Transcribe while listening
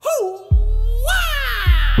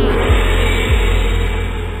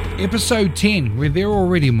episode 10. We're there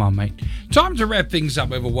already, my mate. Time to wrap things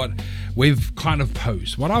up over what we've kind of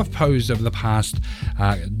posed. What I've posed over the past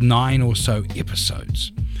 9 or so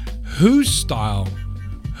episodes. Whose style,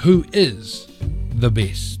 who is the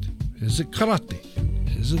best? Is it karate?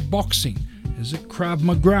 Is it boxing? Is it Krav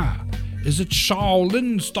Maga? Is it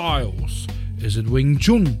Shaolin styles? Is it Wing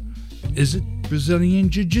Chun? Is it Brazilian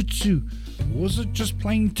Jiu-Jitsu? Or is it just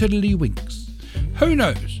plain tiddlywinks? Who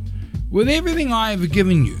knows? With everything I have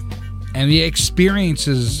given you and the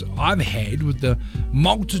experiences I've had with the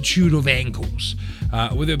multitude of angles,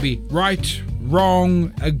 whether it be right,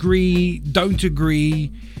 wrong, agree, don't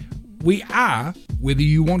agree, we are, whether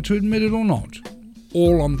you want to admit it or not,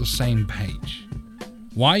 all on the same page.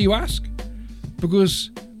 Why, you ask?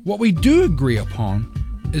 Because what we do agree upon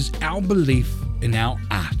is our belief in our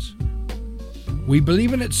art. We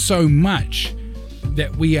believe in it so much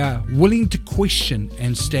that we are willing to question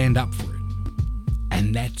and stand up for it.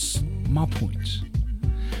 And that's my point.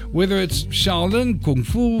 Whether it's Shaolin, Kung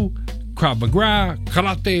Fu, Krav Maga,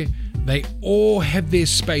 Karate, they all have their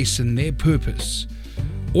space and their purpose.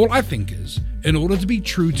 All I think is, in order to be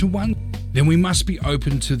true to one, then we must be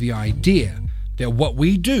open to the idea that what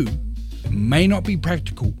we do may not be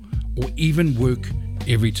practical or even work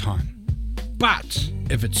every time. But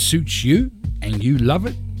if it suits you and you love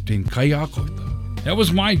it, then kaya koutou. That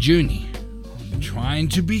was my journey on trying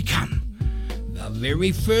to become the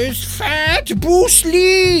very first fat Bruce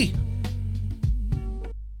Lee.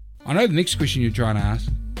 I know the next question you're trying to ask.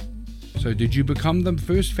 So did you become the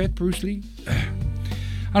first fat Bruce Lee?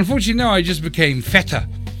 Unfortunately, no, I just became fatter.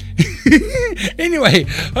 Anyway,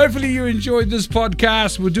 hopefully you enjoyed this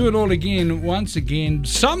podcast. We'll do it all again, once again,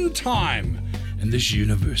 sometime in this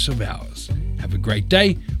universe of ours. Have a great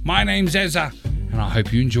day. My name's Azza, and I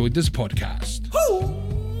hope you enjoyed this podcast.